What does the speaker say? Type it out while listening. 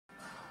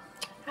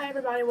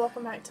everybody,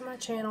 welcome back to my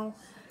channel.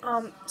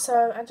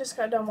 So I just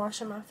got done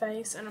washing my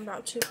face and I'm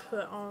about to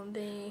put on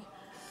the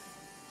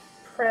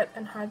Prep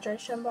and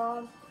Hydration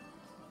Balm.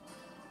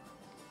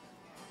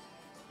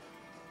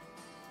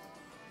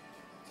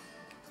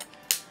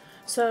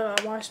 So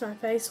I washed my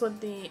face with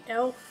the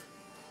e.l.f.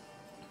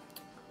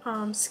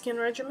 Skin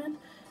Regimen.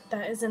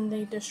 That is in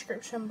the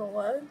description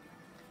below.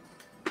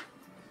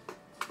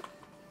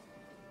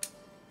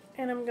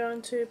 And I'm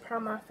going to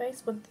prime my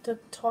face with the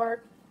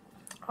Tarte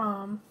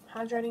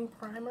Hydrating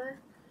Primer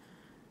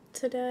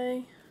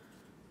today.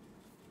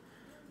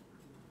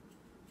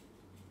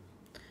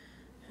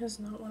 That's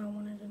not what I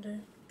wanted to do.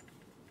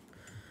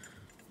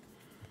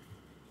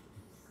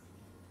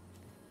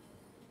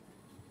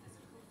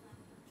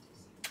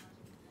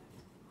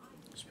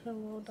 Just put a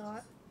little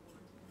dot.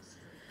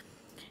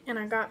 And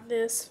I got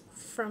this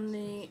from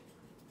the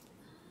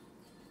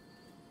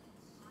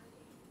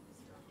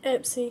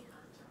IPSY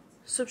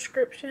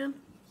subscription.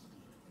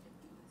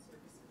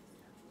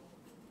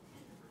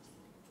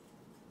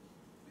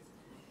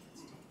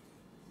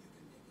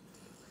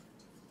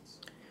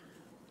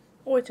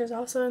 Which is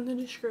also in the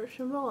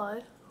description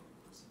below.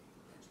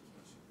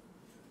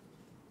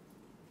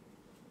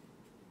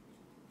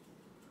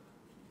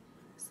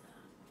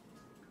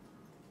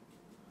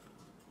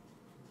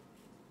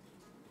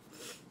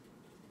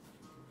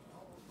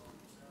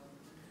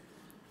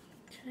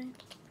 Okay.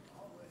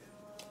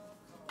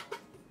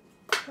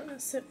 Let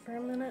that sit for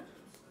a minute.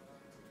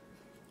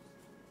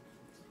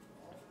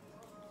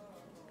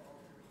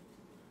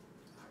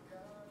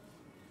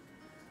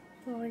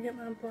 While I get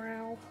my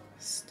brow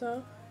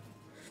stuff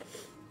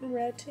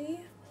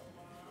ready.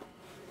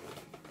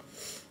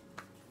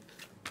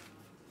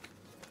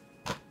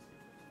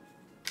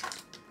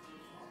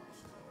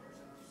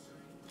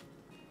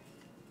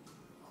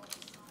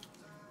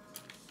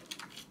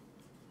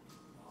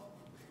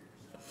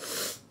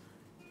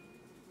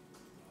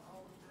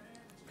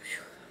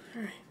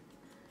 Alright,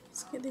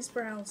 let's get these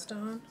brows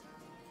done.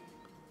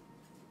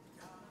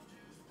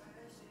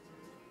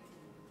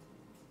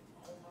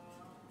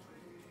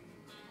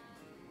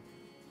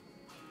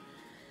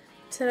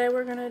 Today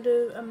we're going to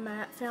do a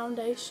matte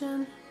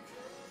foundation.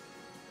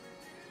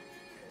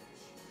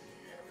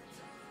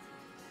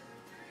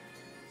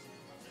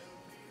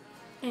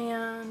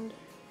 And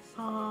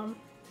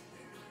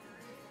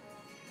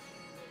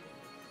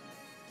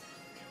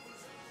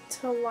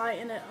to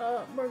lighten it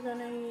up, we're going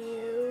to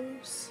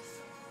use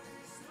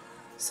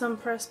some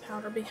pressed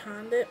powder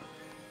behind it.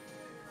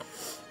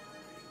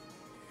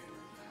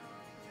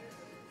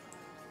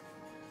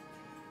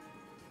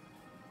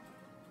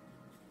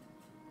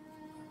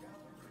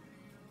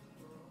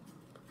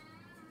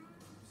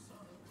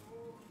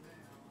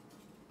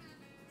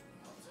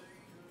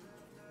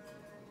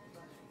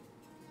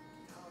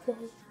 Whoa.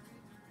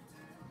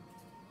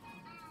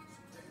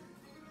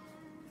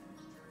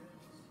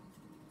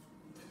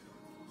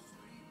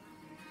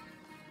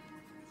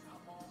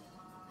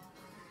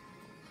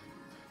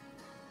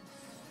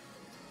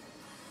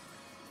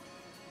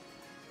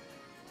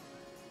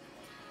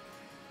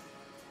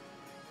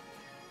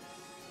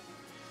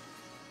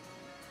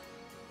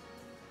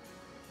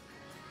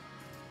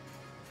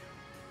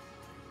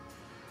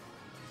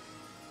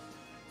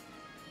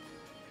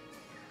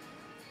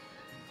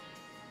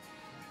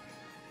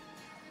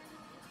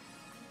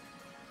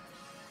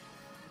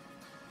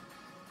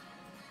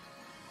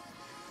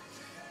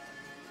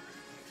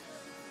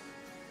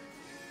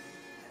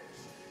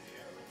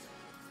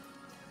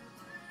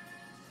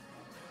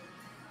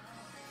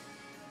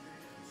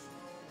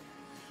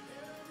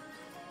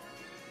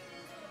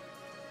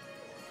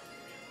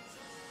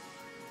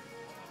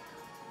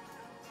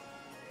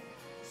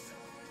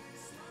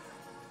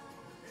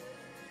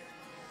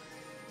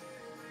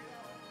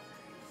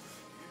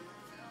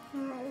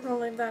 We're going to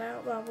leave that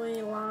out while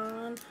we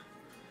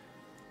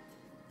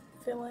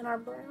fill in our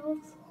brows.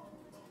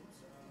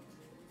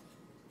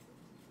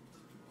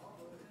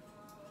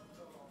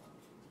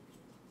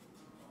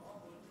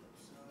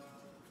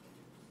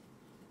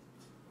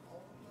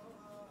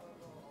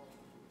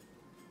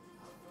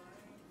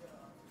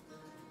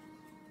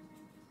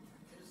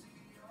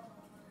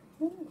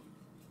 Ooh.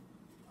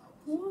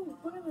 Ooh,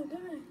 what am I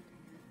doing?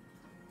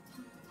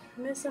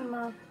 Missing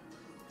my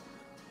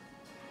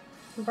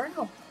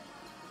brow.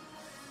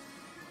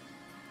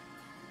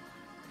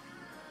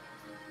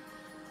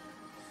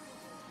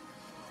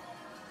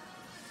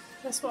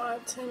 That's why I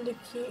tend to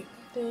keep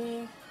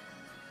the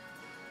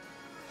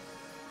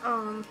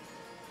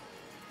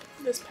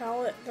this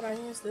palette that I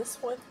use this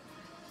with.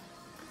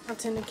 I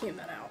tend to keep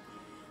that out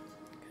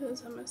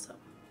because I mess up.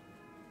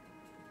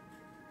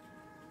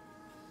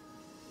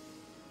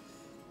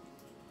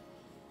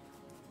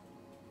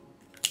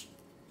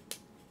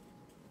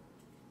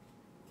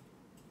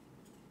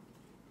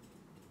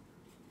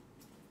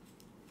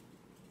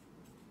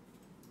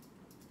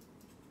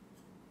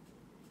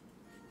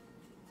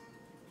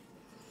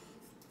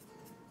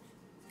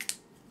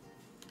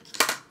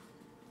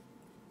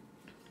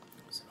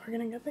 We're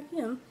gonna go back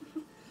in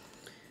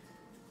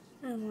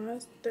And why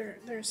is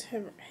there's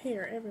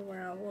hair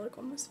everywhere I look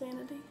on this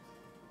vanity.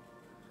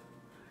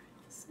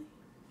 Let's see.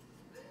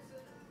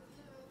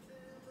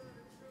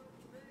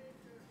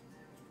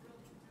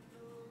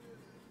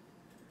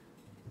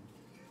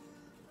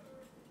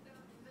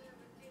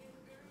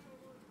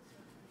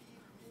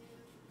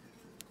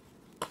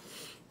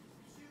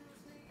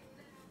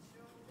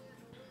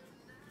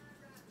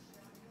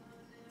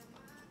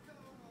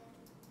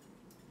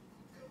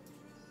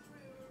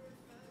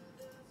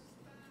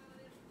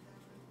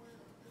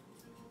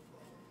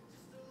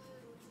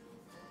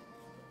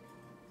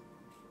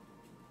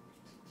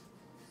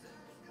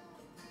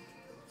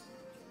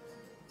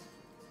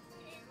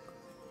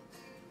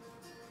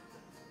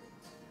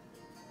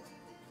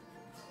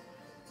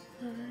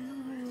 Alright,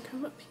 I'm going to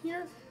come up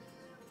here.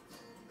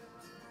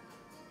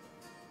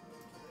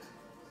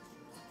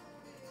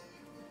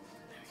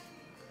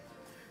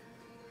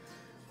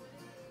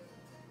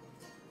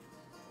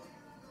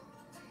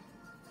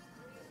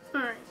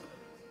 Alright.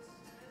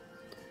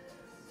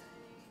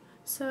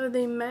 So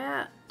the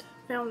matte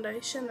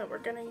foundation that we're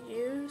going to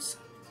use,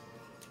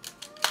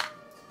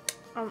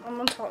 I'm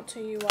going to talk to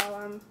you while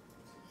I'm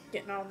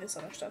getting all this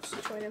other stuff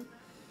situated.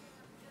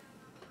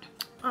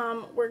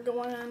 We're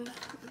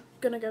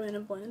gonna go in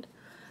and blend.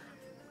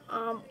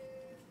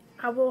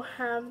 I will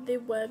have the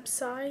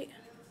website,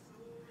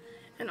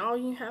 and all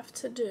you have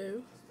to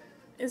do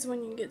is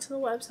when you get to the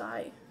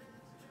website,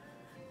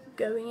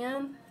 go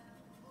in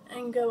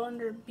and go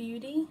under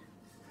beauty.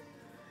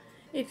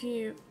 If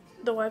the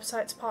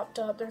website's popped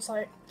up, there's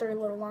like 3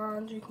 little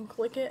lines, you can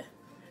click it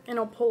and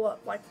it'll pull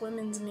up like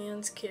women's,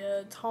 men's,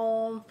 kids,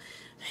 home,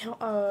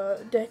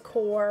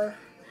 decor.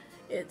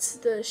 It's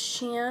the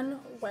Shein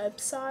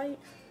website,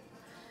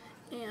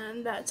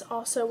 and that's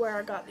also where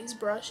I got these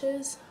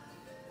brushes.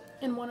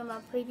 In one of my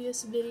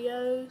previous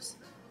videos,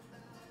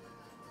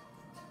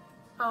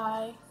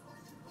 I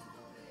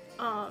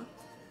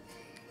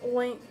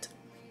linked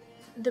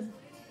the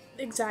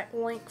exact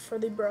link for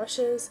the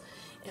brushes.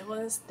 It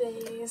was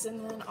these,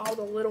 and then all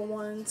the little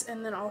ones,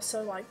 and then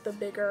also like the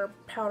bigger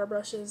powder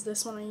brushes.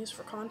 This one I use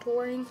for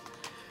contouring.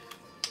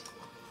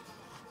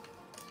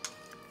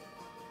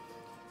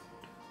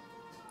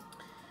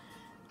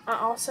 I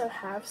also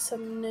have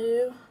some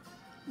new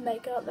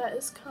makeup that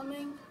is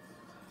coming,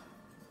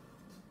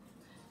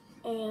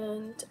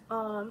 and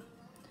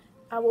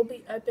I will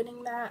be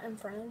opening that in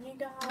front of you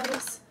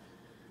guys,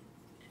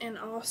 and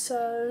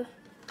also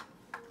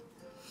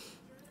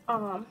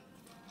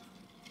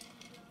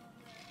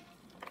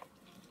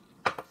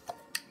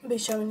be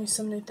showing you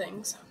some new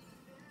things.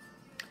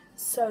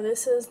 So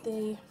this is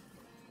the,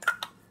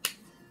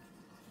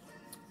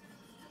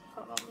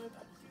 hold on, let me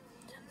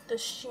put the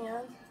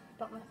Shein.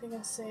 Don't know if you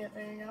can see it.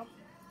 There you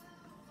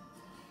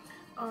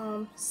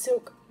go.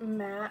 Silk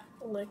Matte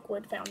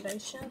Liquid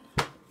Foundation.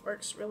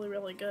 Works really,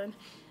 really good.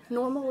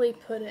 Normally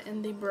put it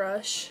in the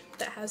brush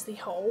that has the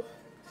hole,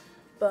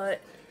 but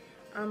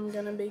I'm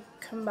going to be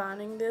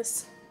combining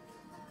this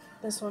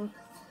one.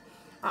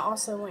 I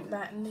also linked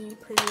that in the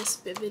previous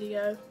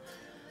video.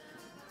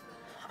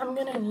 I'm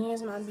going to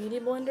use my beauty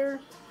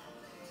blender.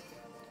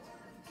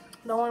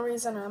 The only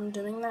reason I'm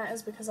doing that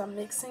is because I'm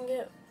mixing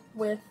it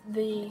with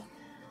the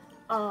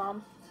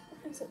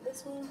is it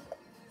this one?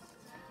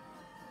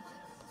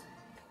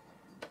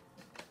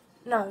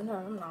 No,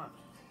 I'm not.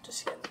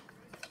 Just kidding.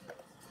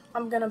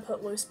 I'm going to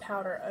put loose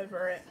powder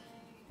over it.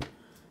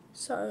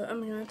 So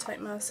I'm going to take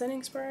my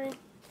setting spray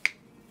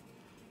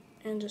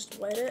and just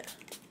wet it,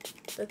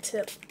 the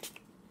tip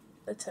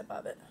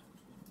of it.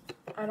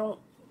 I don't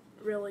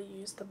really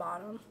use the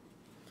bottom.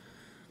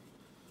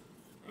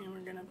 And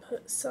we're going to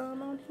put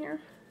some on here.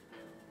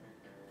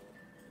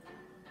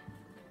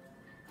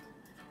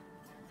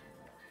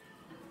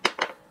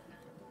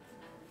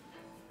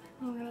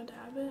 I'm going to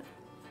dab it.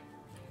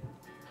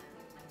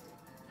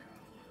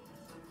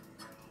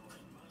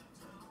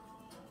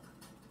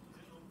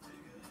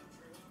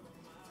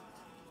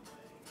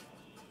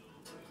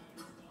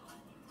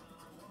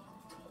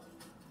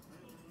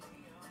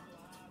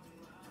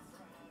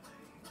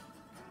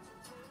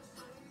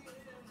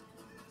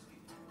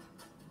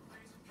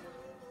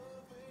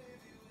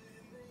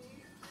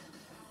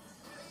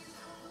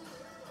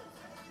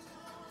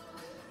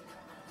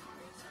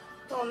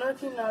 I don't know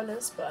if you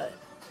noticed, but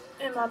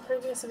in my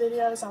previous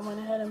videos I went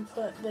ahead and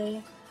put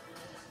the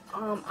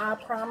eye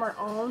primer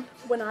on.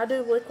 When I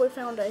do liquid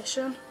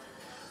foundation,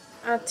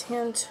 I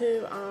tend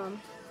to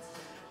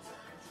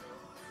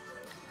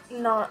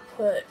not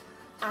put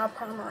eye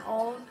primer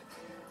on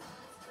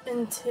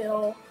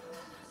until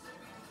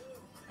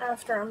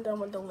after I'm done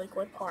with the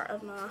liquid part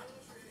of my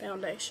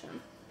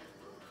foundation.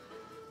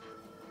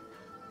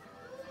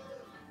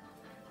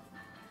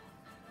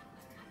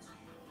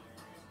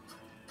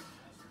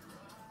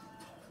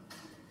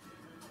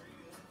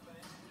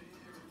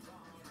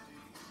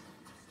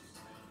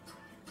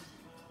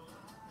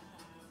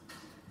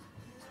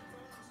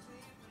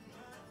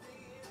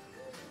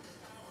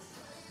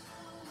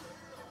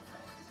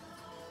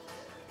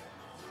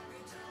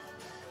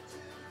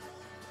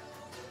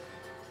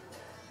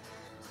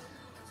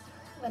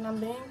 And I'm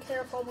being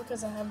careful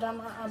because I have done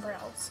my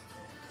eyebrows.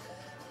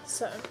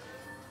 So.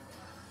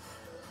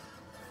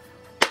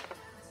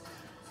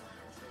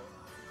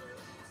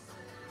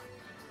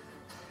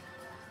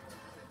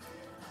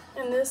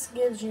 And this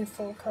gives you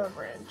full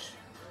coverage.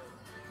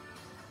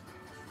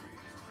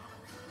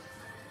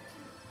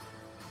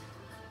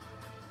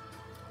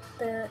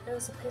 There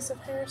is a piece of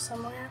hair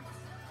somewhere.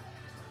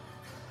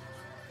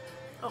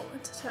 Oh,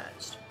 it's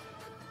attached.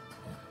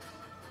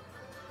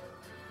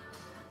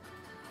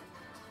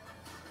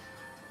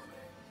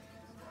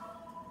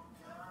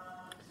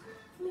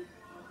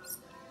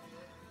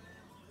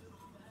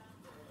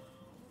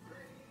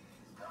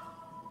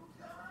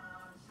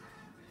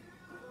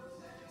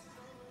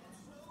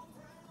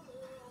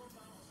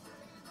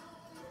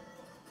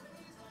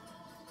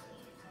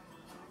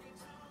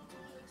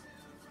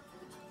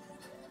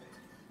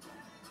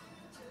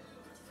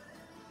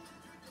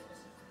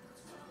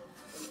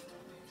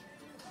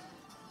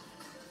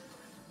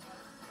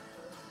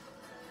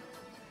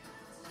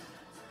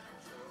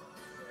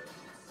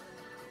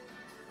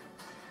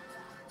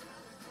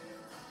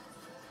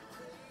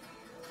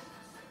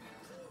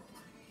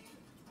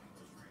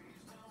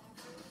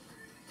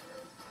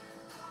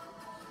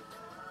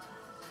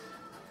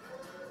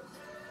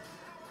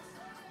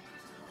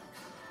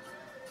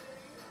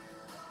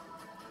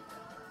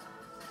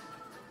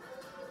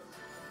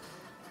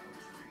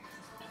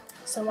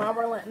 So while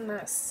we're letting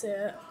that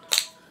sit,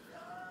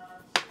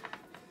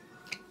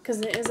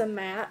 because it is a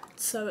matte,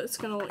 so it's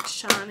going to look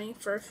shiny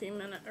for a few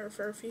minutes or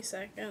for a few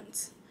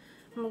seconds,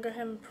 I'm going to go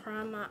ahead and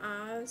prime my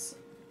eyes.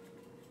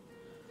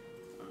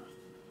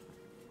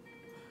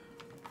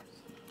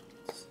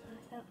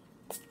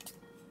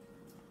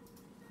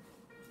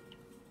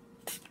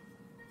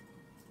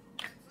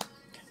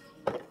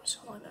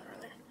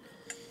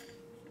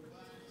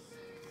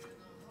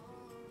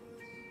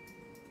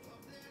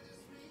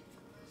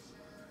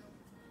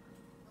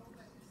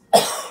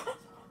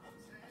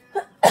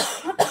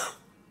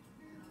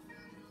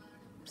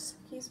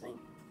 Excuse me.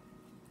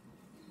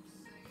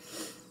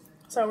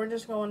 So we're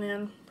just going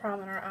in,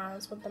 priming our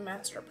eyes with the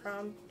Master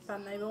Prime by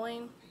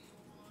Maybelline.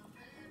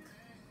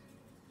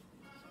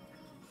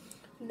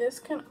 This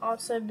can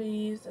also be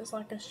used as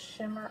like a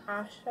shimmer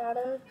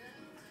eyeshadow,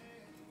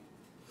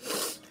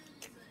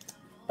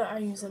 but I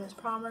use it as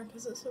primer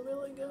because it's a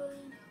really good.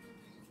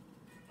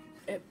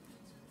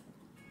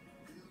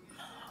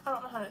 I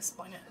don't know how to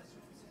explain it.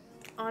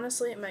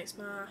 Honestly, it makes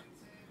my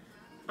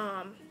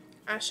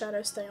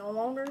eyeshadow stay on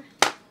longer,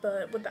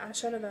 but with the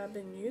eyeshadow that I've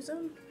been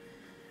using,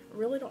 I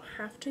really don't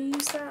have to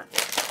use that.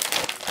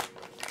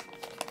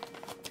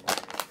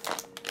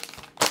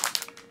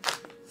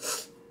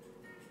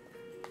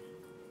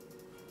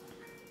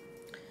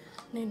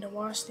 Need to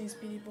wash these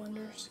beauty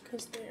blenders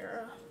because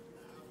they're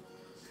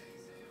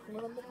a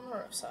little bit on the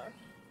rough side.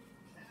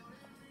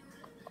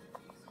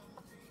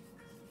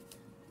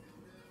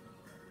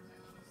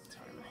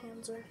 Sorry, my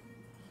hands are.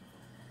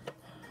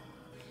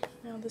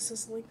 Now this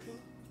is leaking.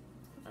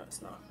 No,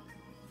 it's not.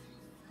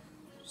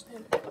 Just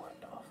need to be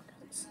wiped off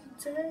because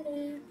it's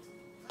dirty.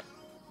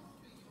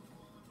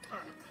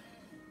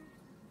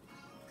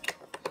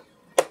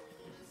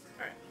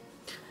 Alright.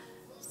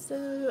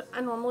 So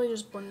I normally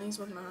just blend these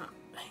with my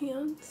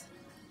hands.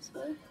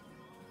 So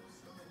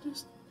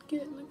just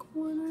get in the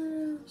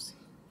corners.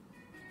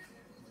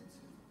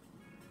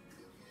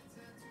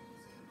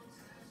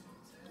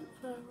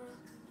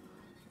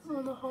 Over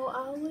on the whole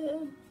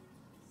eyelid.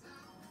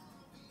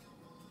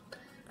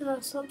 And I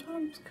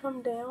sometimes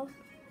come down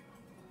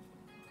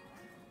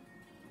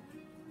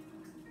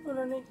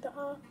underneath the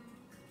eye.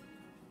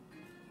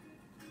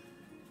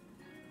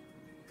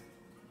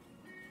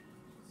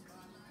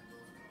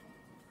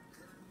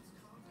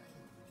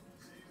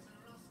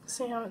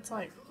 See how it's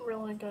like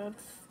really good,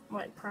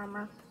 like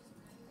primer.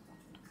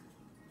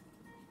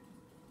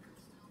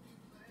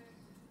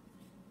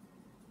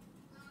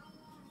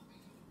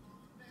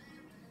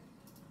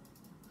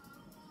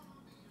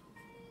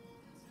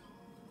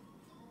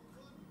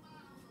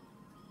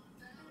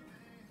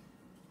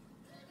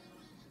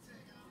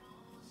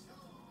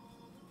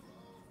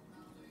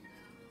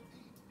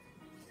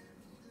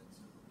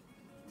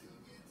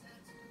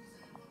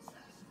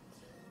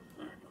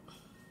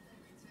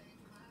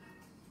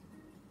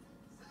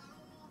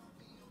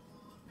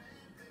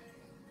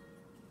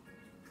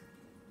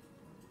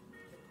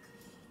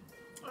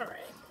 Alright.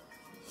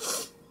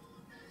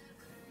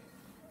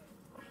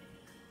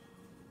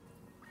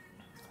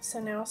 So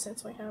now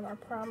since we have our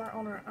primer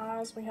on our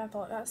eyes, we have to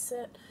let that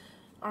sit.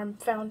 Our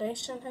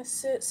foundation has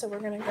sit, so we're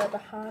going to go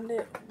behind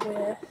it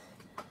with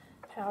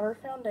powder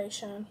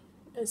foundation.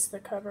 It's the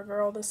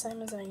CoverGirl, the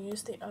same as I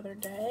used the other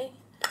day.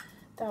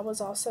 That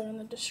was also in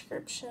the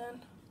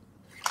description.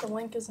 The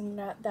link is in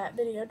that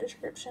video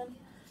description.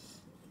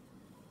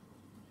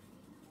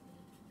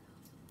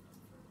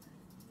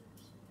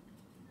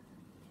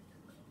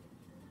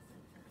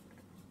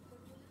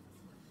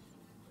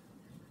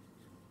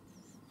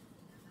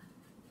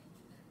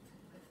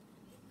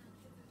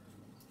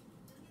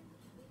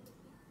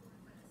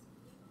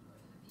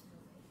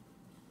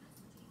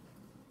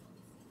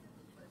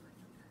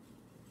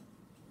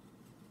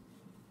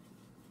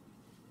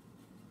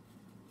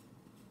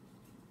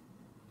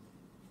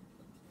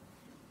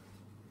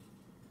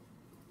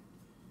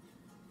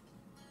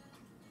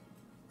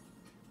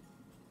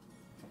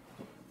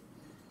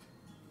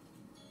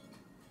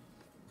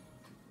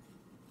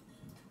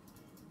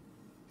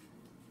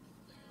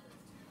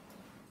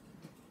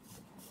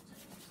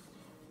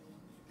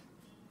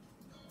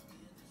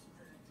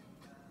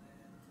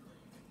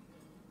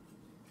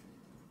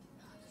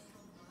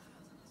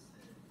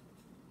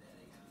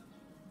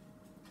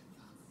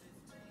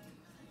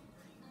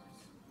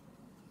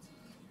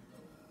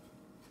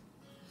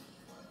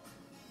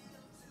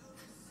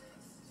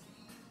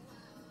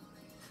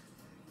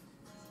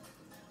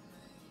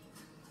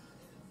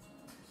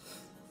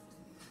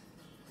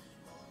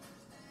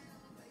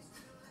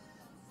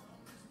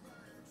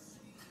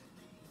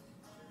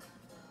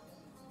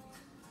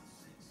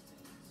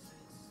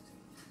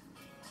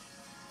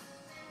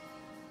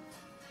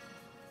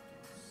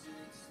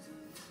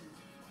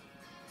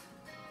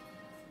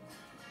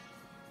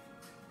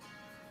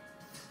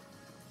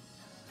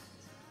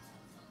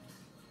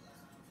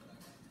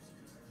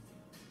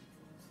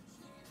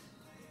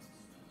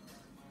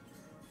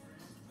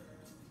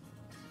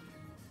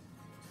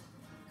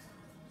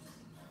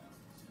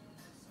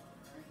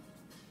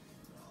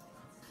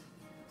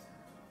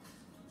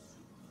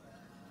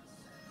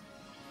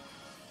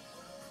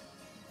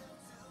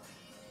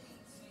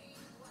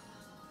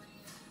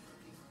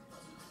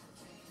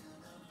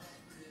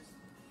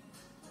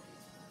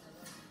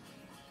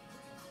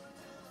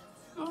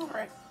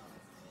 Alright.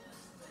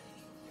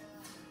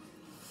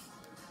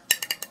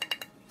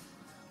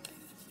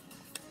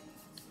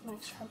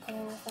 Make sure I put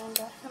everything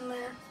back in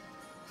there.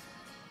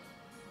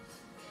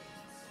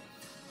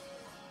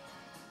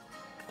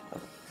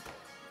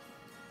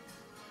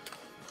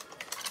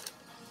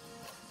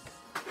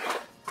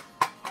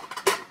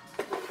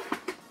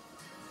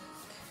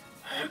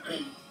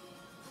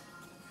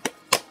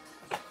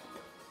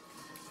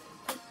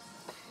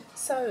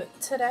 So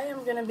today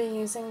I'm going to be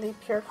using the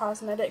PURÈ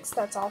Cosmetics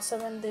that's also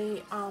in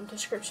the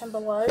description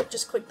below.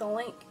 Just click the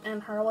link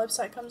and her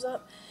website comes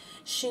up.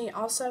 She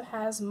also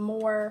has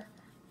more,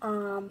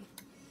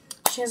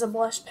 she has a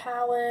blush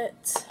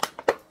palette.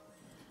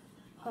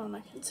 Hold on, I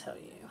can tell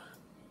you.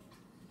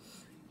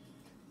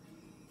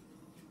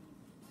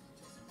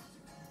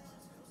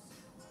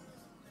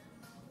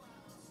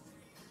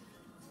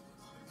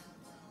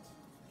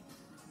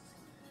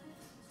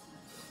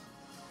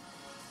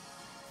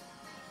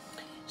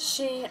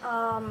 She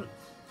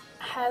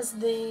has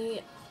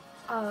the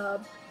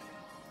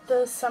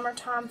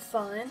Summertime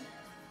Fun.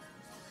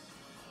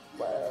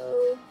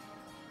 Whoa.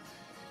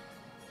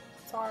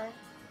 Sorry.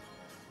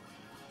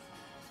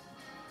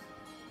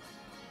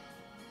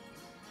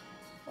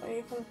 Well,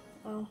 you can.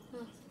 Oh.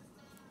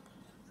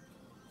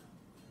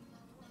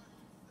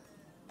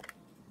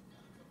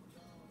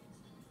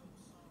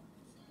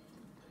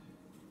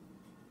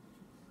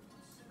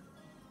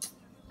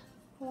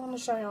 I want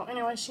to show y'all.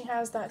 Anyway, she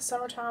has that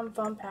Summertime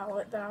Fun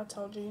palette that I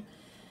told you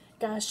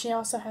guys. She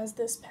also has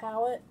this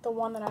palette, the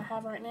one that I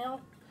have right now,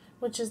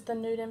 which is the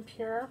Nude and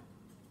Pure,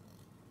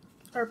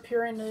 or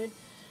Pure and Nude.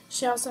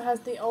 She also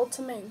has the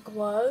Ultimate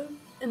Glow,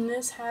 and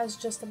this has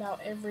just about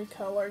every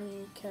color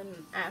you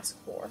can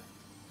ask for.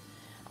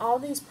 All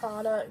these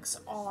products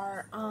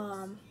are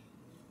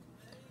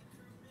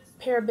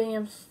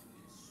paraben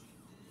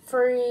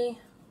free,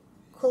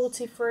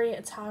 cruelty free.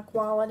 It's high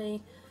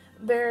quality.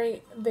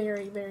 Very,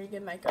 very, very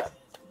good makeup.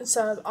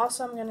 So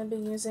also I'm going to be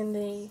using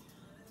the,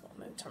 let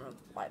me turn the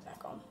light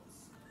back on.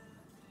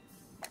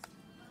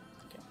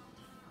 Okay.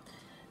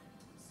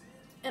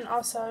 And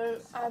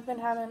also I've been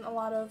having a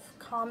lot of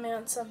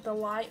comments of the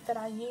light that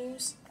I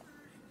use.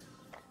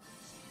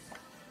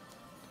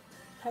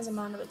 Has a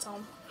mind of its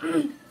own.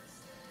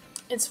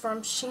 It's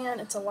from Shin.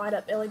 It's a light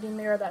up LED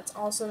mirror that's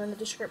also in the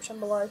description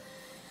below.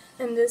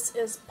 And this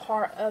is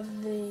part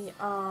of the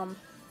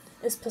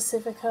is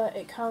Pacifica.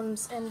 It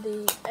comes in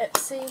the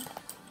IPSY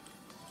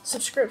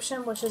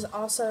subscription, which is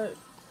also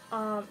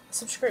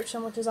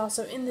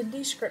in the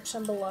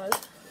description below.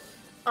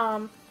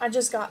 I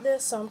just got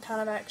this, so I'm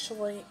kind of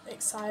actually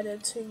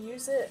excited to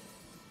use it.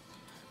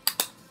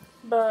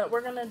 But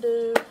we're gonna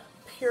do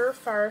Pure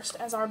first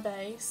as our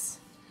base.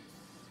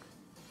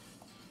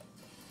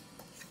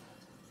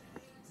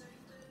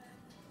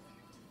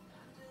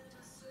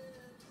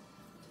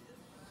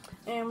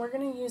 And we're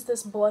going to use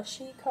this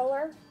blushy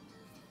color.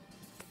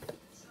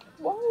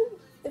 Whoa!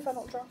 If I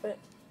don't drop it.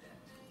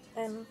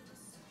 And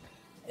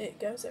it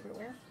goes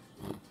everywhere.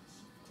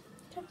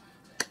 Okay.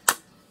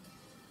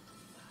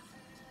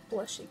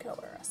 Blushy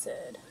color, I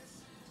said.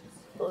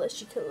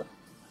 Blushy color.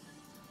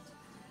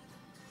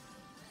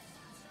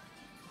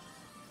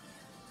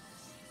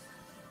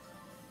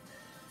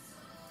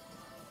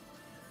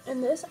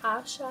 And this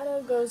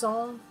eyeshadow goes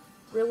on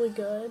really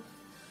good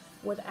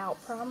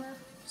without primer.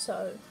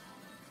 So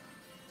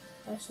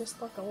that's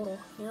just like a little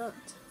hint.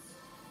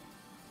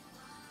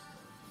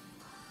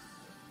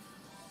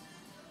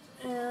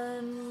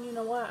 And you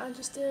know what I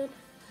just did?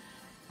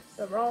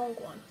 The wrong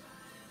one.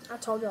 I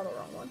told y'all the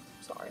wrong one.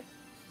 Sorry.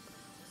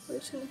 We're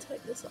just going to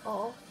take this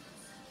off.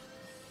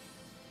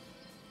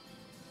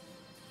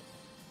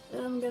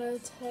 And I'm going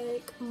to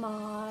take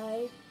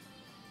my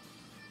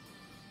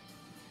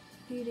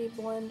Beauty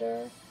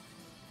Blender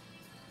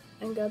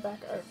and go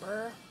back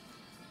over.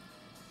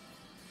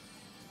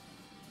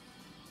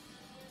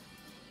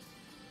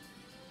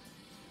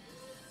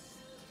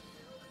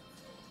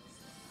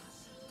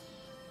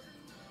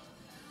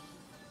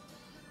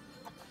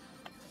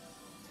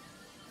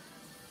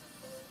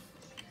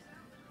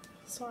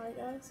 Sorry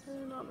guys, I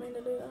did not mean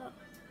to do that.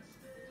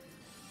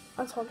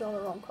 I told y'all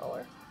the wrong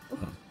color.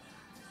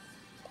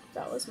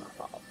 That was my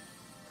fault.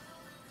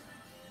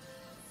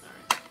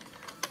 Alright.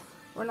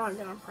 We're not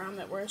going to prime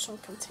it, we're just going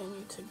to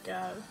continue to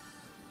go.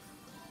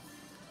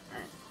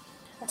 Alright.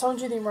 I told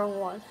you the wrong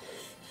one.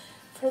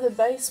 For the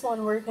base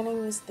one, we're going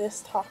to use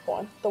this top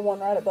one. The one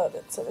right above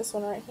it. So this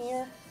one right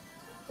here,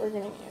 we're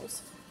going to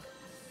use.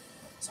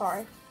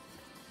 Sorry.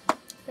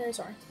 Very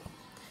sorry.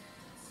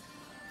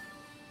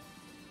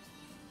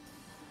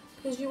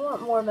 Because you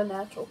want more of a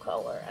natural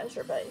color as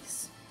your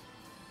base,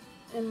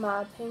 in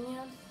my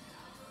opinion.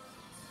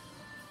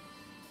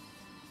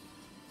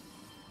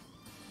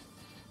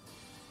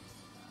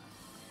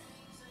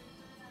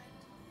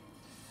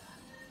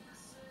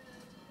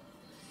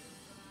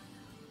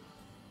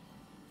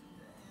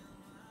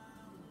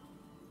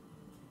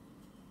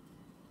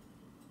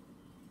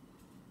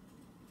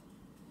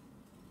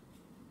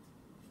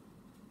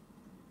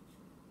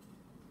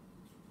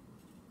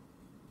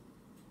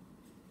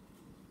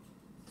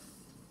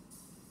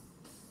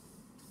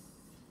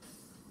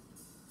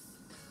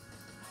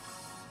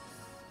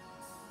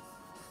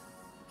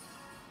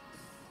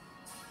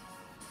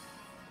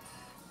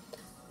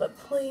 but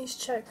please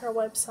check her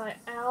website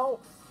out.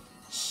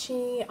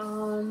 She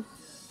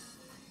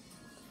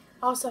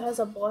also has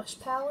a blush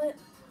palette.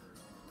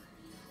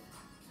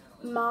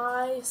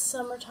 My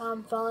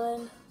Summertime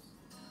Fun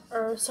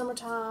or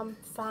Summertime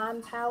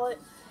Fine palette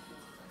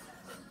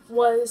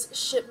was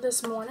shipped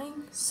this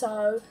morning,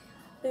 so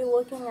be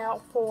looking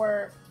out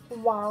for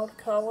Wild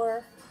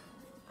Color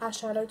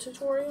eyeshadow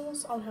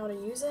tutorials on how to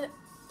use it.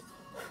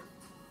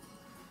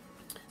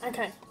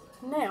 Okay,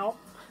 now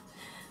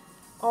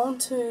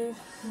onto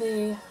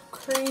the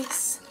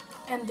crease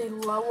and the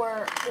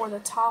lower or the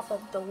top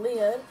of the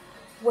lid.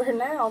 We're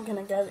now going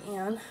to go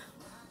in,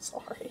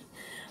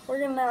 we're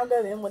going to now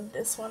go in with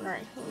this one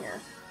right here.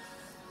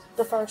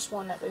 The first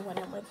one that we went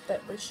in with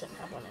that we shouldn't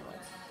have went in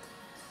with.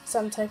 So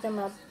I'm taking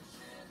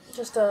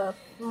just a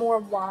more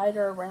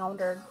wider,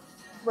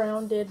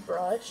 rounded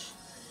brush,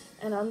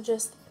 and I'm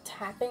just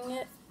tapping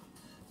it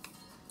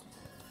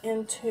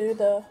into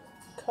the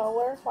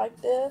color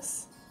like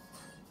this.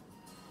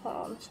 Hold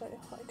on, let me show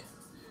you,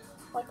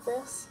 like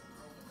this.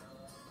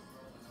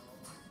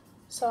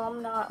 So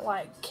I'm not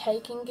like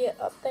caking it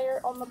up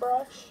there on the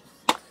brush.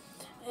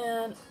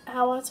 And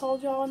how I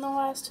told y'all in the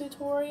last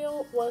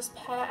tutorial was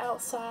pat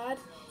outside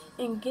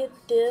and get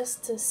this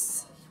to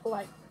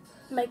like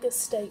make a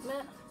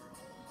statement,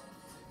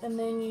 and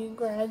then you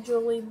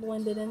gradually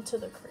blend it into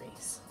the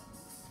crease,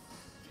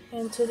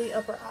 into the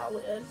upper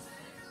eyelid.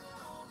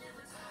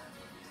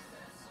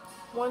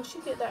 Once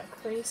you get that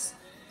crease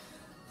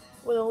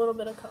with a little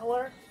bit of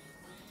color,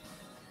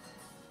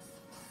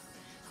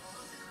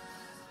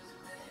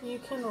 you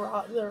can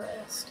rock the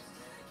rest.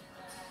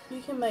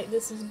 You can make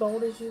this as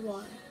bold as you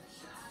want.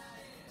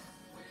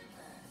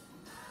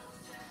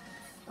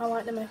 I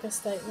like to make a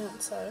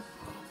statement, so.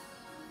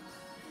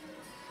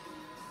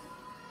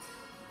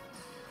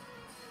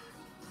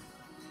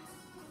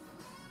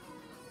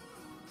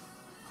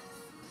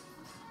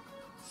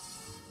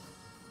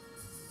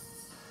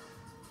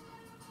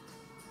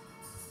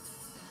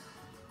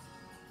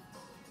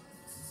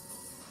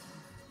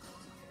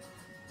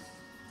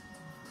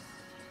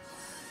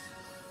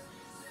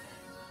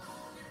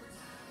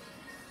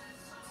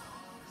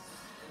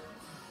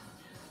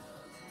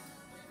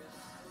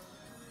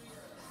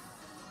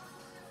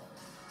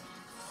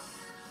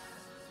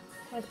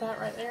 Like that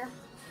right there.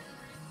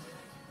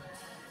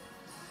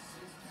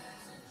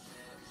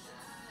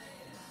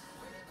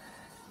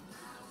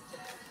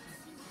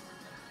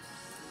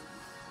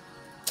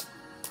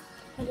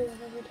 I do that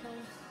every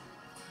time.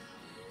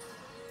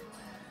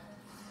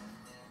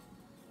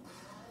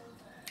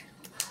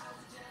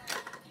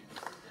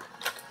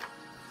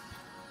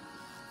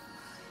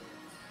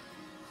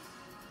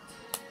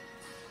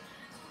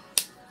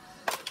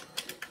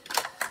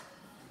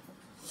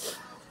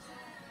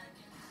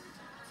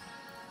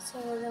 So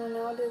we're going to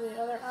now do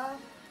the other eye.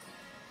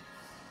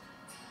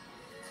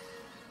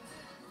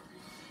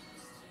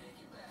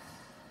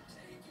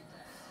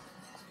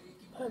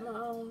 Put my eye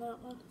on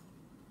that one.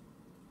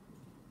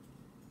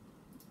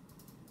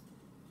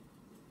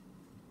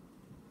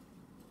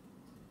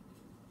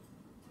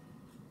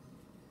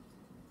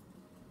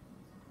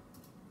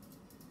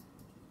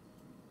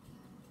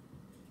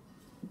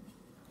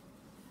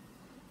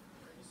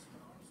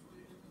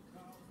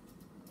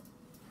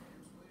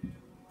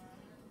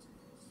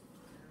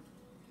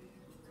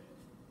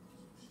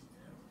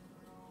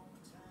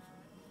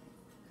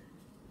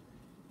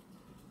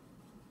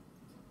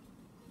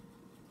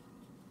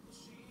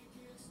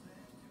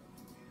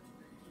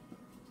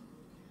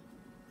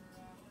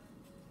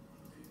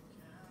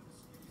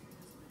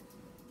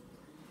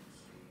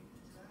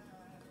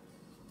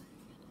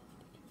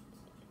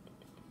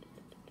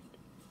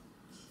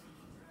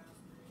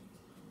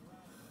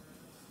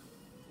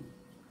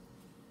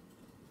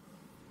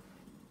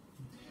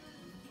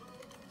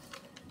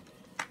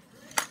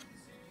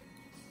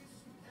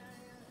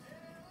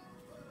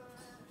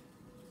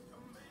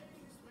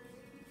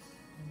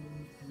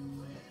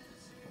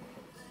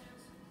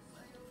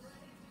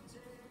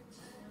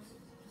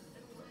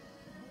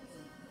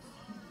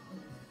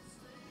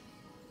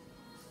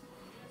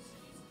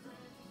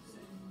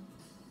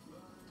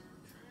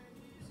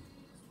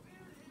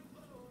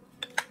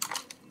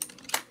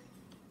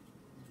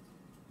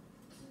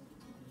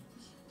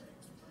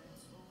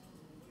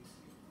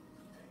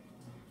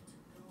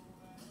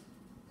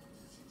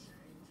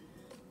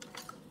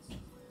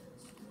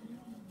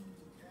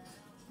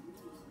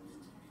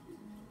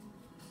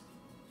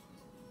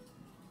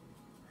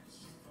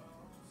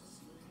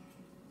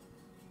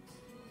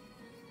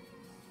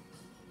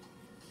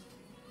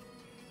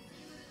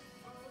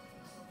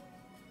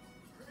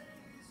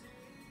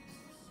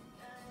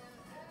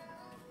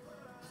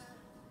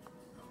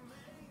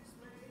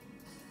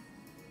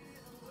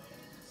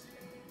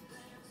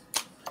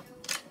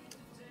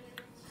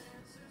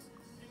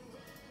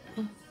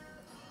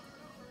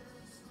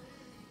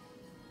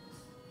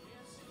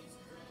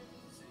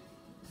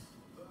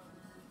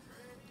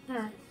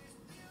 Alright.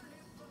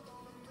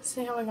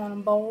 See how I got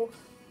them bold?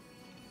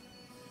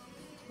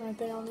 Right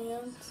there on the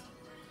ends.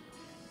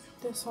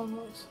 This one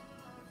looks.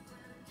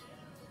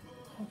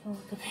 I can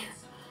look up here.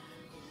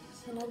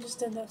 And I just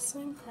did that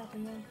same crap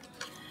again.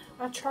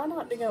 I try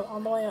not to go all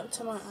the way up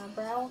to my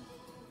eyebrow.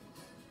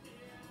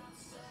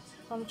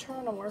 I'm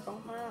trying to work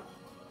on that.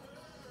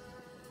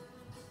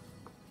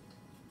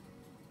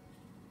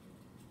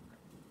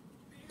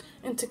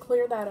 And to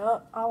clear that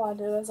up, all I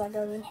do is I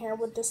go in here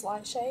with this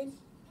light shade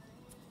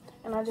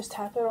and I just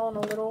tap it on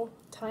a little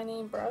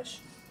tiny brush.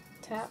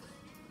 Tap.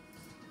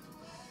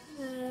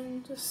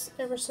 And just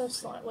ever so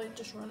slightly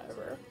just run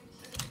over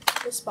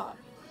the spot.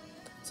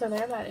 So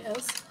there that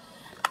is.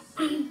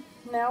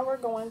 Now we're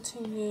going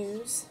to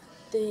use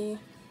the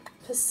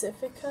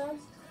Pacifica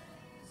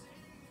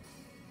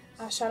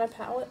eyeshadow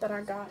palette that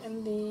I got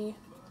in the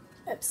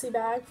IPSY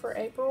bag for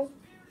April.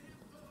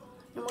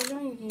 And we're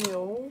going to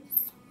use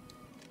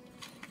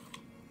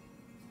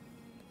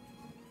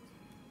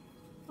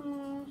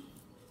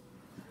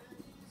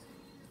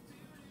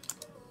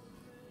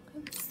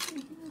let's see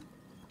here.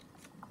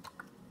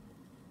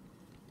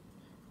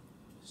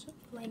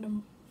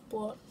 Random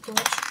brush.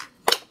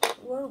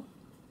 Whoa.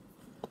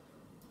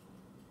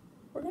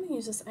 We're going to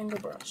use this angle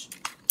brush.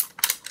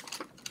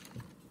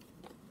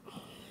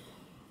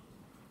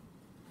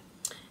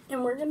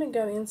 And we're going to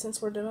go in,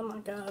 since we're doing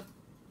like a,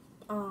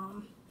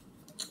 no,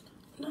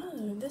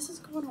 this is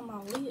going on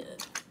my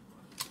lid.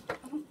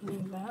 I don't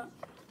need that.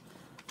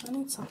 I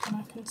need something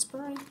I can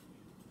spray.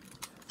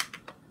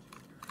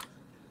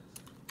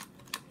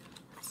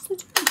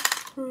 Such a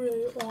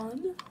PURÈ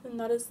one, and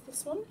that is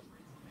this one.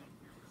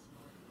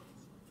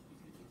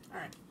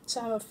 Alright,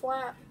 so I have a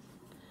flat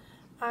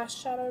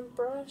eyeshadow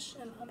brush,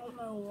 and I don't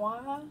know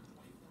why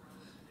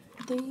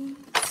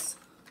these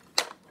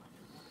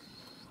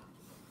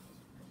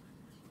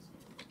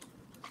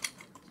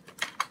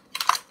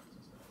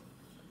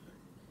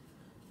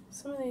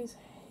some of these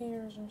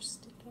hairs are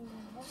sticking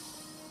out,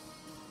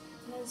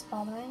 and it's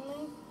bothering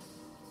me.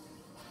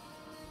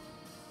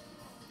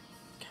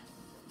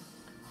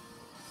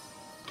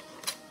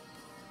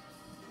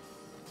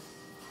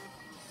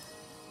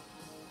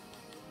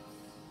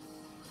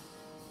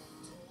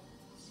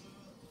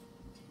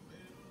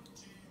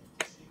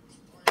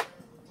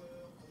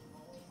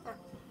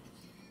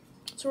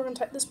 So we're going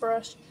to take this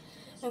brush,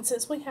 and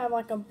since we have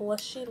like a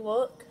blushy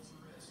look,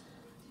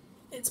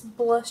 it's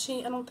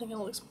blushy. I don't think it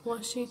looks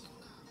blushy.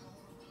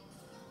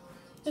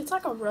 It's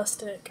like a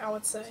rustic, I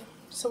would say.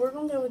 So we're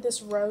going to go with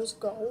this rose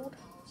gold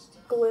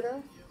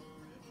glitter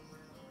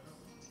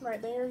right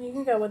there. You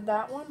can go with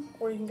that one,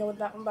 or you can go with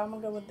that one, but I'm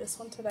going to go with this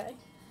one today.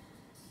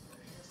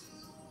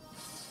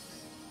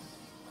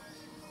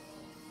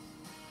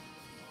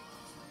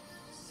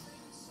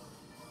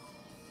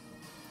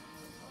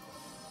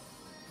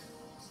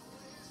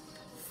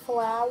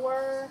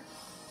 Flower.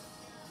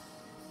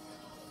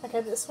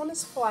 Okay, this one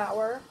is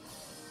Flower,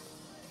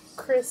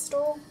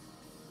 Crystal,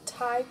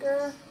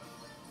 Tiger,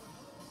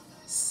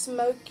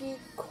 Smoky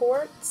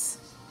Quartz.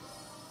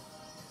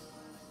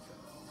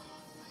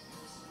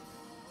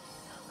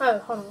 Oh,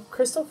 hold on.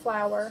 Crystal,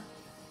 Flower,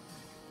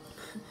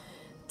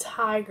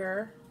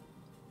 Tiger,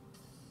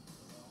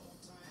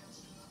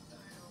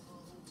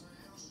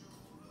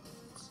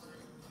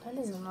 that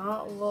does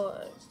not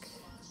look,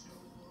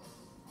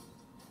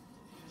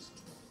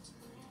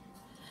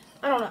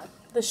 I don't know.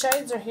 The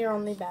shades are here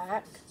on the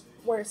back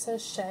where it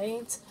says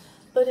shades,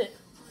 but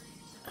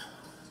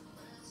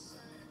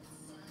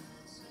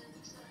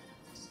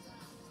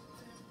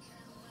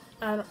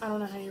I don't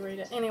know how you read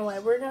it. Anyway,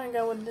 we're going to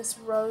go with this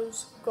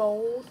rose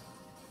gold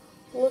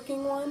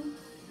looking one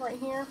right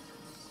here.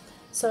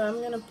 So I'm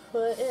going to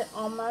put it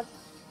on my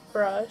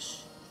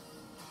brush.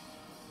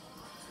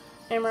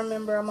 And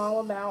remember, I'm all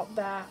about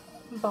that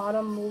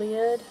bottom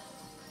lid,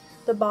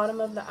 the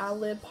bottom of the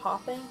eyelid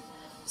popping.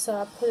 So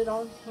I put it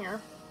on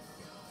here.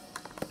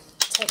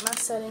 Take my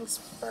setting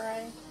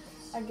spray.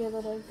 I give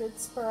it a good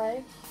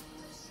spray.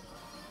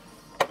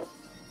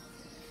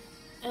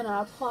 And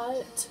I apply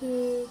it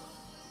to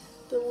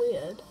the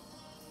lid.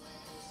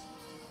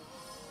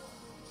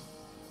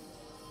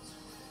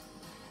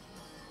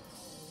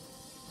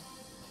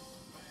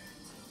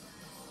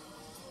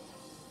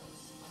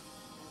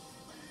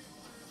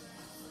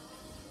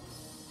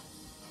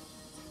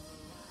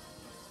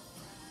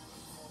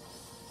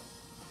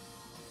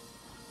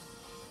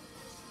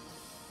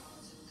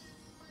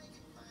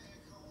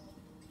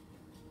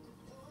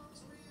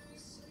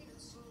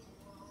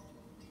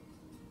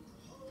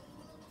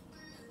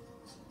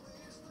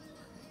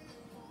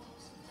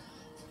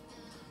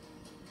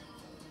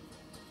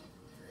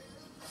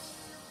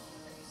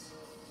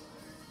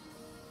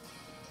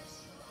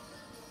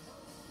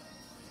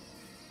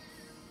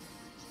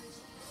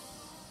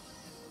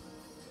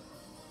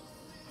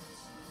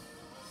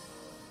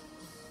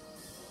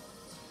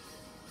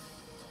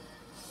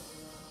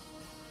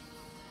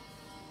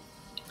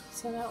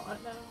 So that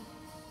like that.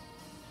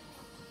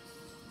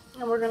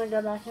 And we're going to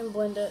go back and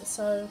blend it,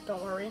 so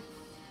don't worry.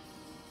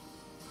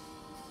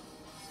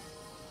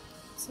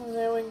 So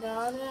there we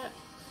got it.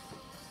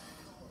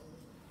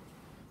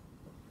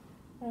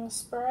 And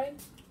spray.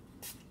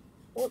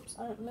 Whoops,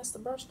 I missed the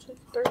brush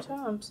 3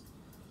 times.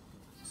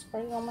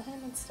 Sprayed it on my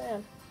hand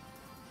instead.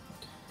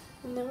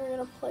 And then we're going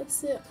to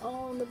place it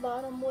on the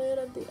bottom lid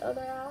of the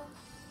other eye.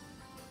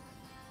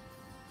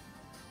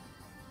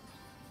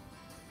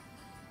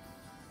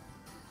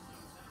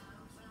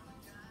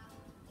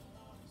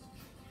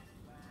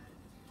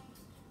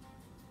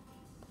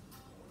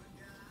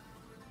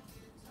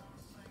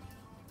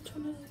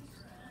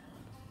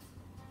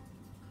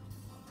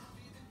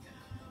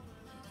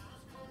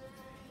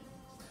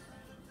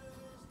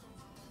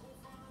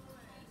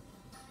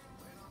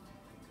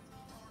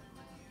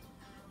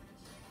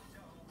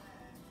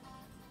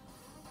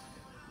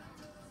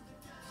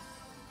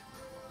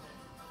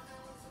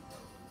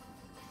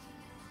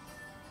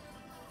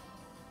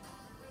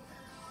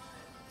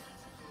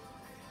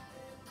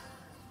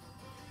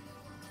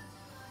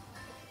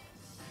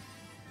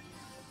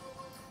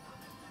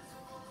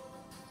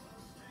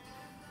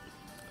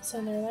 So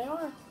there they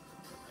are.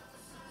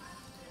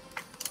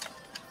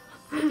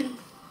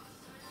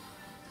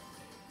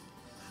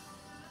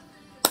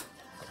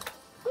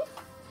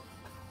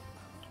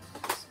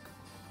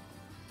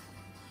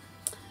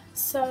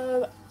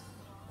 So,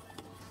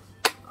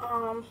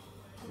 let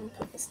me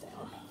put this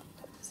down.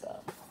 Put this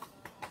up.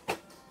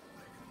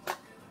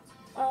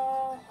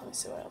 Let me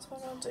see what else I'm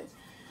gonna do.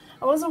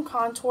 I was on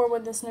contour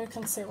with this new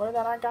concealer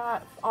that I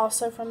got,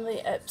 also from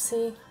the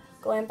IPSY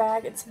GLAM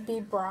bag. It's Be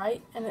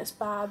Bright, and it's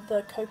by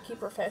the Koki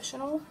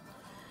Professional.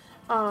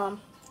 And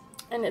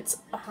it's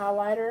a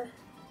highlighter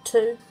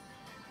too.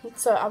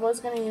 So I was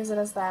going to use it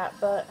as that,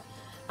 but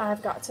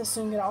I've got to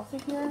soon get off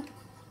of here.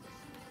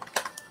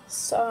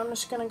 So I'm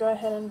just going to go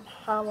ahead and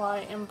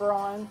highlight and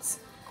bronze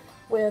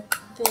with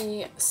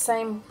the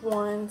same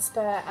ones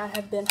that I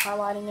have been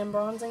highlighting and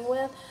bronzing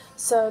with.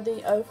 So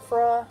the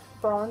Ofra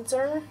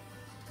bronzer,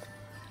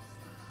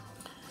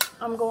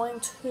 I'm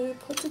going to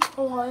put it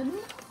on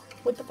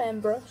with the fan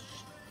brush.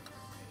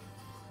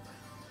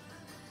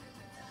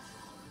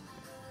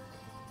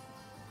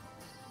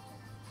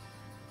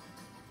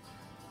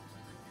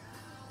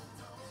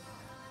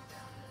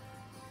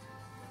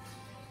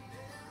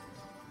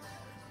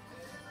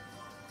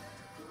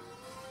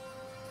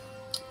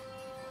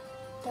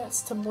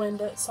 That's to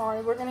blend it.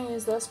 Sorry, we're going to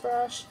use this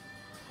brush.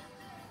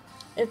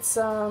 It's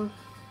a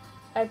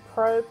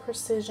Pro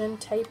Precision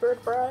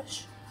tapered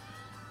brush.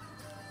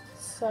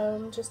 So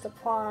I'm just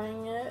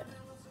applying it,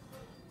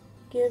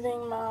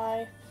 giving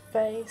my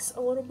face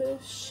a little bit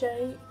of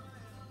shape.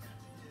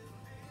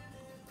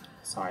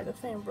 Sorry, the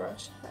fan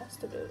brush has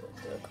to do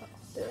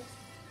this.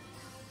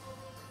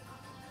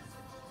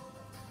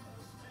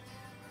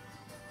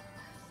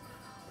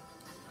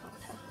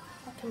 Okay,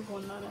 I can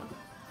blend that in.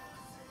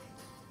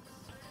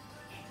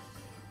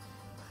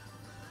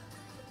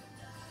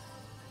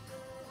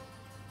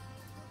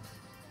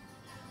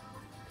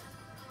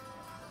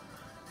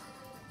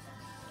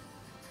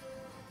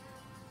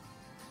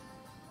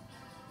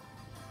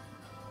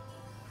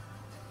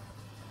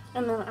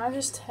 And then I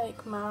just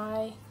take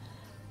my,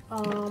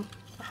 I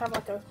have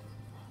like a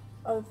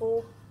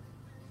oval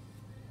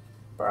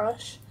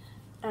brush,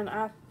 and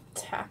I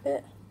tap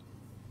it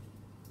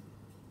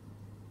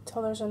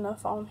till there's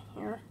enough on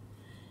here,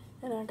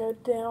 and I go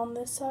down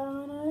this side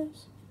of my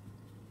nose,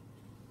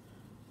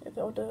 if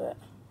it'll do it.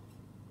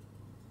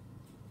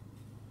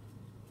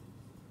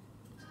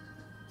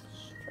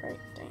 Straight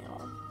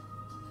down.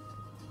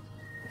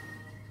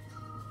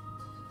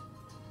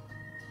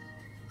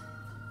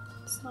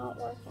 It's not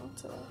working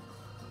today.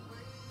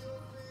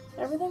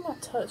 Everything I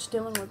touch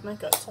dealing with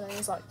makeup today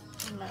is like,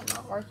 man,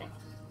 not working.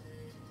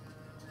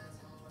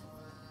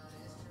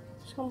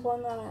 Just gonna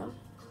blend that in.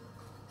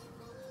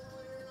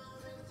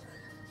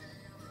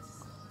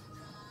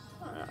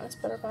 I don't know, it's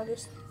better if I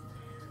just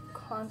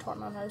contour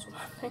my nose with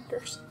my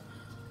fingers.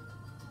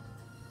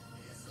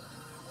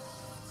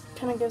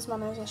 Kind of gives my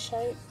nose a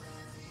shape,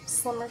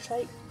 slimmer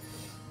shape.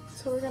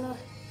 So we're gonna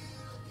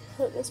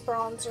put this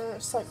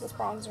bronzer, soak this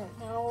bronzer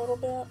in a little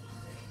bit.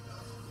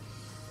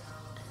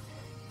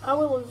 I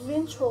will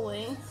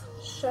eventually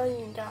show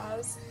you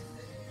guys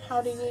how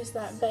to use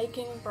that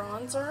baking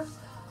bronzer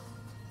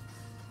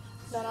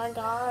that I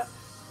got.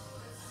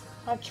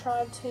 I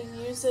tried to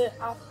use it,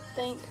 I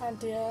think I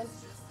did,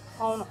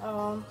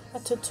 on a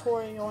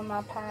tutorial in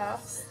my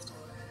past.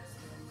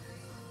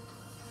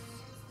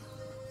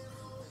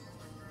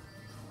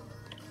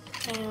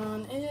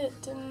 And it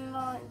did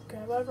not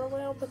go over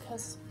well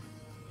because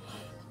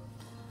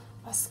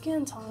my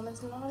skin tone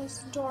is not as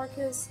dark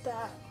as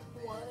that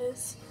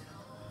was.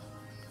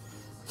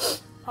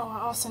 Oh,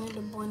 I also need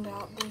to blend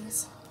out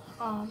these,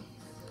 my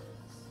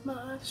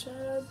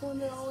eyeshadow,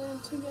 blend it all in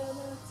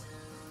together.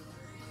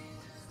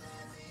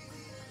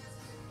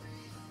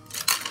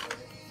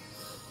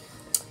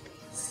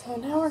 So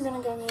now we're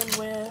going to go in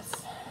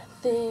with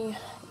the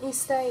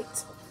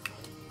Estate,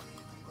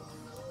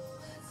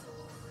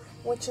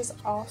 which is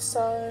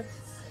also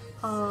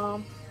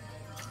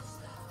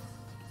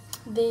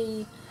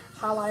the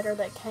highlighter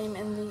that came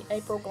in the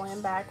April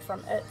Glam bag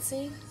from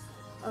Etsy.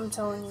 I'm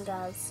telling you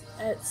guys,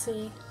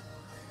 Etsy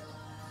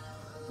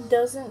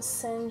doesn't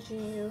send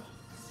you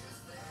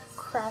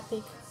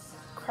crappy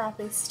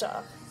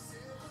stuff.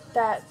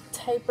 that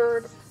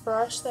tapered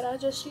brush that I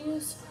just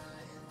used,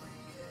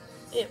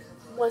 it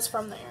was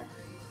from there.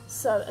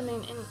 So, I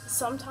mean, and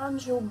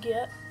sometimes you'll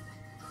get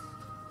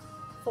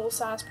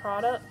full-size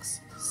products,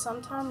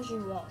 sometimes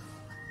you won't.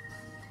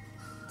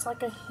 It's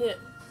like a hit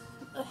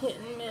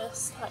and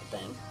miss type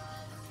thing.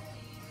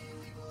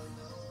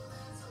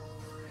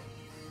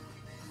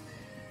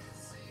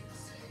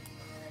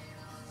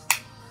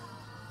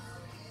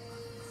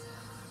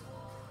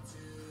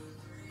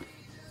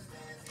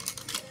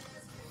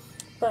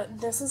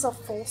 But this is a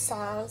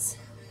full-size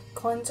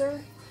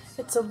cleanser.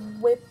 It's a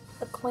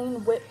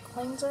clean whip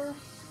cleanser,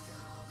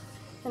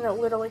 and it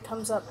literally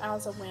comes up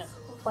as a whip,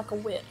 like a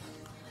whip,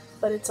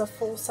 but it's a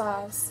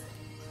full-size.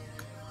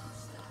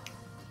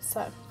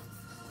 So,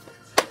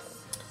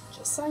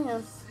 just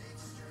saying.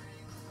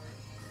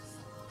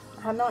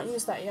 I have not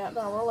used that yet,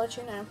 but I will let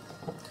you know.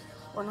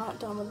 We're not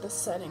done with the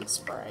setting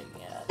spray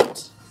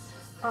yet.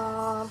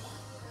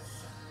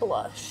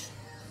 Blush.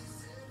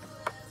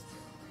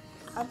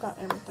 I've got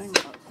everything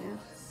up here.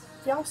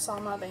 If y'all saw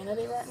my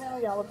vanity right now,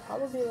 y'all would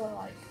probably be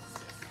like,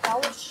 how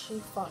is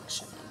she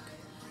functioning?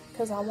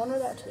 Because I wonder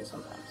that too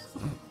sometimes.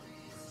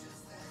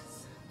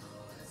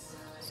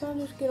 So I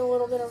just get a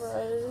little bit of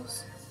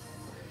rose.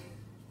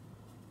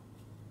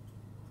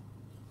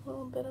 A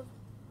little bit of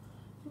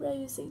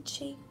rosy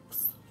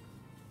cheeks.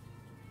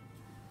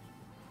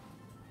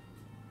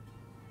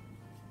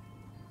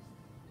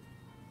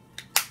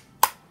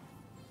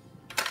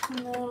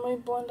 And then we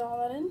blend all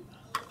that in.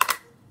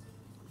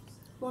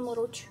 One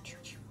little choo choo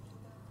choo.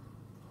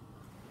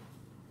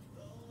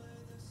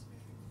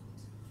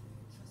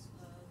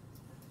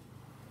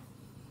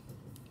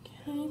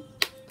 Okay.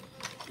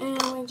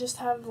 And we just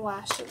have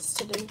lashes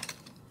to do.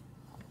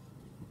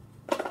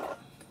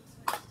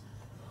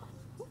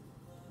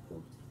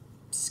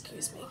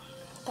 Excuse me.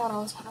 Thought I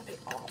was going to be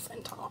off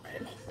in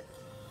time.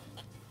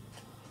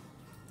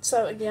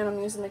 So again,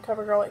 I'm using the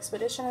CoverGirl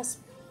Expeditionist.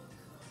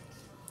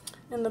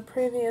 In the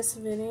previous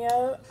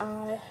video,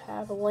 I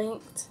have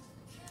linked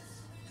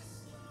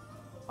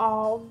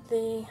all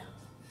the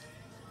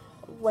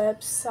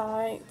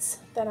websites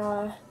that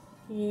I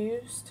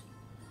used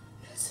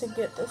to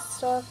get this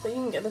stuff, but you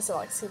can get this at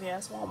like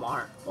CVS,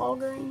 Walmart,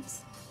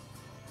 Walgreens.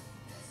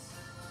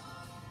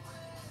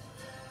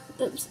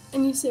 Oops,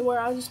 and you see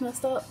where I just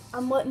messed up?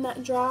 I'm letting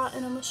that dry,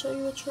 and I'm going to show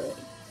you a trick.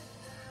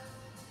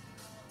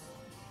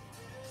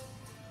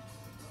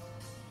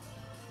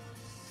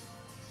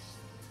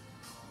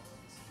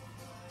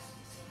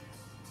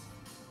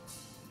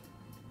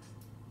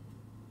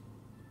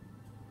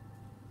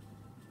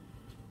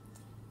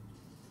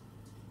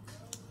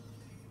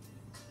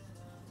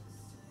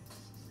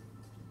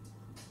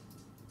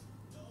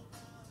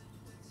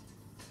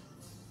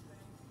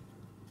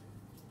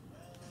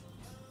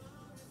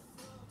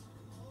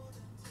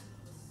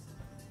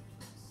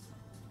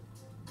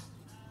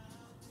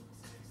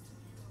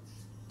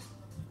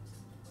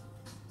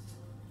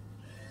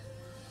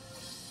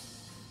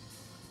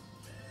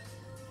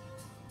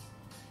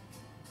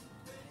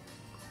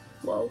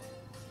 Whoa.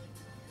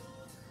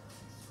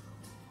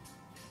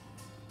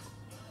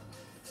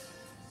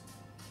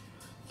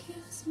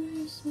 Kiss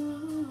me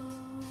slow.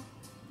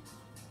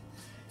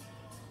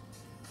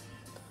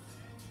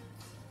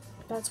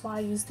 That's why I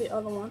used the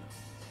other one.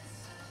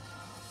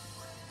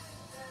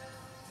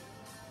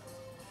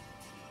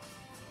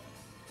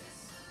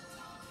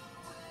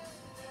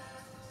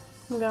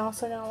 I'm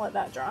also gonna let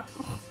that dry.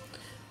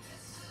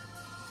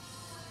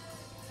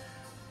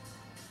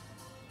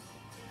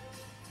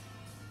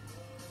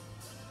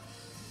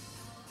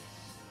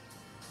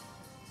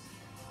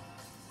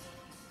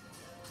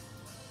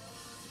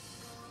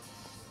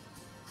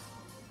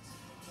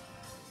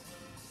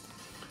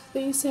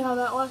 But you see how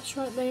that lash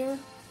right there?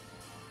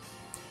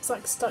 It's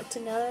like stuck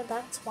together.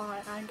 That's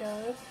why I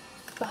go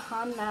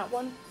behind that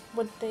one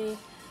with the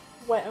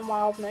Wet n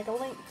Wild Mega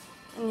Link.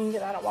 And you can get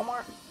that at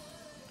Walmart.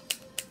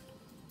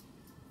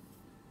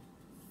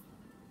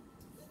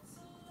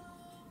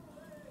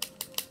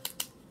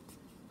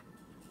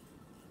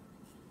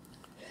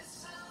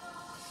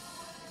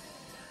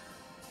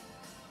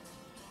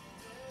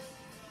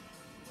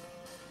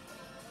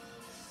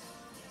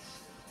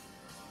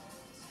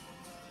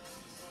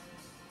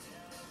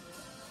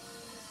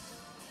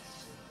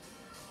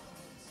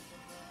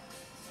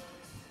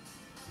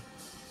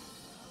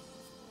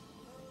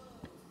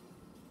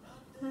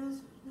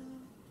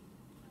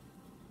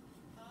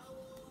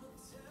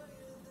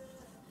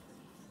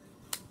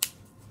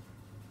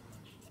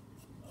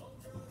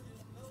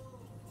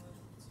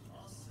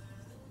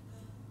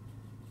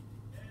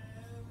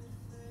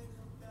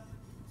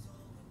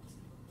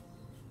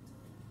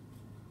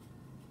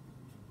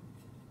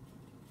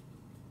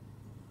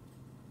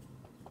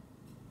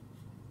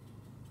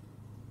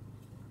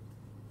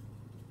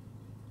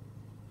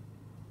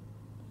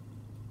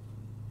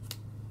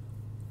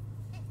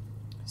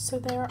 So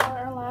there are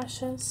our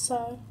lashes.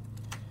 So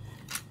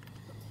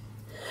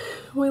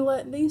we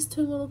let these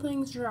two little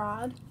things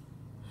dry.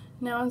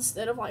 Now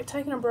instead of like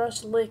taking a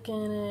brush,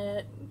 licking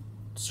it,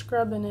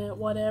 scrubbing it,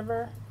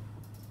 whatever,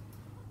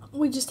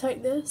 we just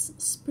take this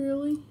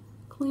spirally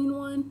clean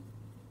one,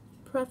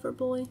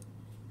 preferably,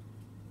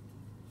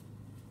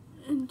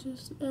 and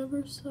just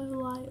ever so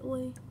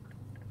lightly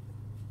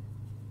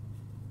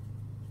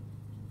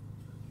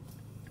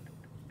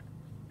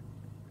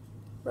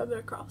rub it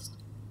across.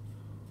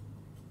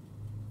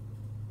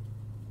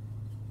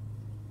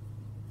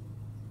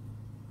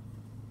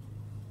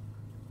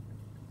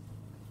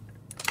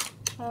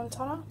 And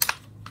ta-da,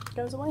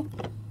 goes away.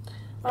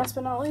 Last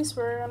but not least,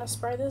 we're going to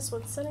spray this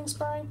with setting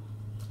spray.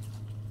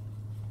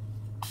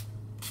 I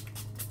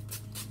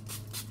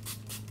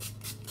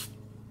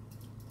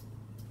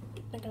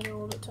think I did a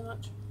little bit too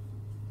much.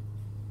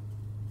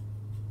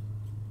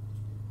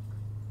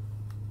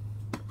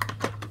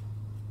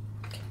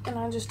 And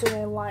I just do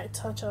a light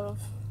touch of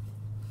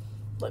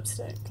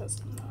lipstick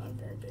because I'm not a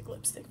very big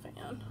lipstick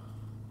fan.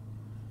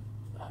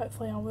 But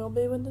hopefully I will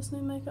be with this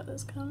new makeup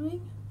that's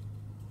coming.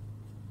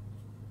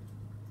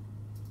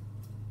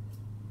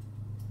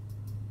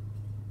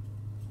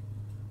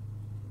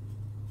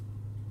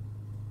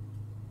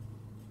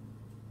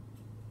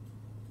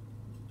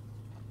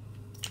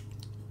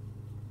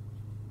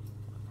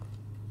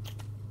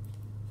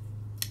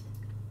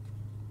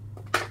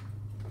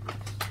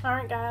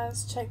 Alright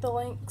guys, check the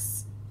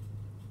links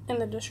in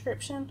the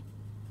description.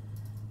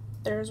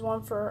 There's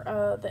one for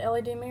the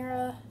LED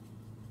mirror,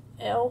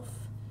 ELF,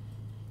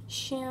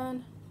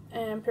 Shin,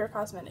 and PURÈ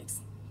Cosmetics.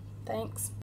 Thanks.